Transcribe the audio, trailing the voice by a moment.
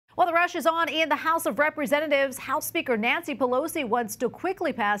Well, the rush is on in the House of Representatives. House Speaker Nancy Pelosi wants to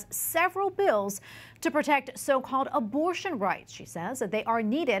quickly pass several bills to protect so-called abortion rights. She says that they are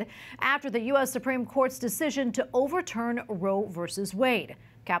needed after the U.S. Supreme Court's decision to overturn Roe versus Wade.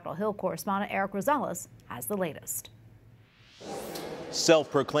 Capitol Hill correspondent Erik Rosales has the latest.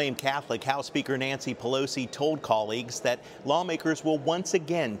 Self-proclaimed Catholic House Speaker Nancy Pelosi told colleagues that lawmakers will once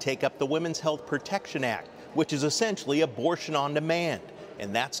again take up the Women's Health Protection Act, which is essentially abortion on demand.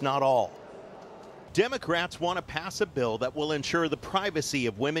 And that's not all. Democrats want to pass a bill that will ensure the privacy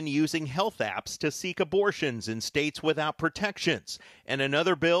of women using health apps to seek abortions in states without protections. And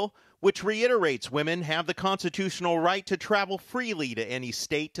another bill which reiterates women have the constitutional right to travel freely to any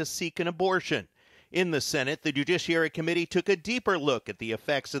state to seek an abortion. In the Senate, the Judiciary Committee took a deeper look at the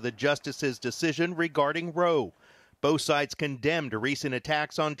effects of the justice's decision regarding Roe. Both sides condemned recent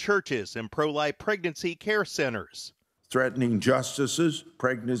attacks on churches and pro-life pregnancy care centers. Threatening justices,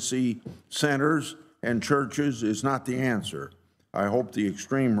 pregnancy centers, and churches is not the answer. I hope the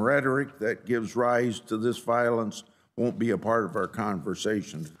extreme rhetoric that gives rise to this violence won't be a part of our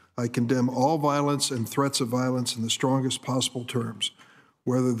conversation. I condemn all violence and threats of violence in the strongest possible terms,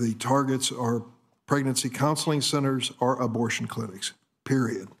 whether the targets are pregnancy counseling centers or abortion clinics,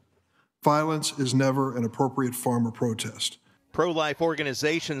 period. Violence is never an appropriate form of protest. Pro-life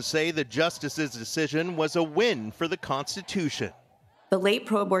organizations say the justice's decision was a win for the Constitution. The late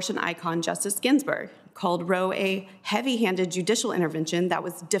pro-abortion icon Justice Ginsberg called Roe a heavy-handed judicial intervention that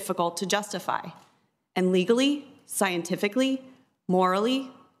was difficult to justify. And legally, scientifically,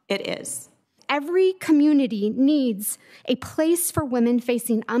 morally, it is. Every community needs a place for women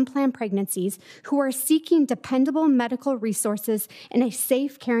facing unplanned pregnancies who are seeking dependable medical resources in a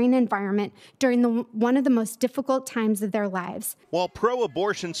safe, caring environment during one of the most difficult times of their lives. While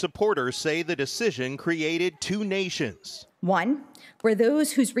pro-abortion supporters say the decision created two nations. One, where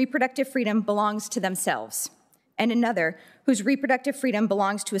those whose reproductive freedom belongs to themselves, and another whose reproductive freedom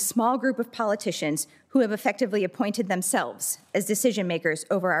belongs to a small group of politicians who have effectively appointed themselves as decision makers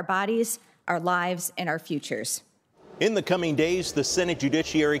over our bodies, our lives, and our futures. In the coming days, the Senate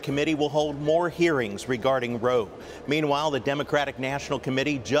Judiciary Committee will hold more hearings regarding Roe. Meanwhile, the Democratic National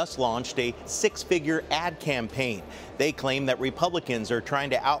Committee just launched a six-figure ad campaign. They claim that Republicans are trying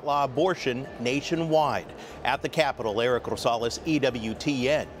to outlaw abortion nationwide. At the Capitol, Erik Rosales,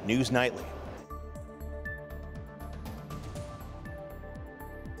 EWTN News Nightly.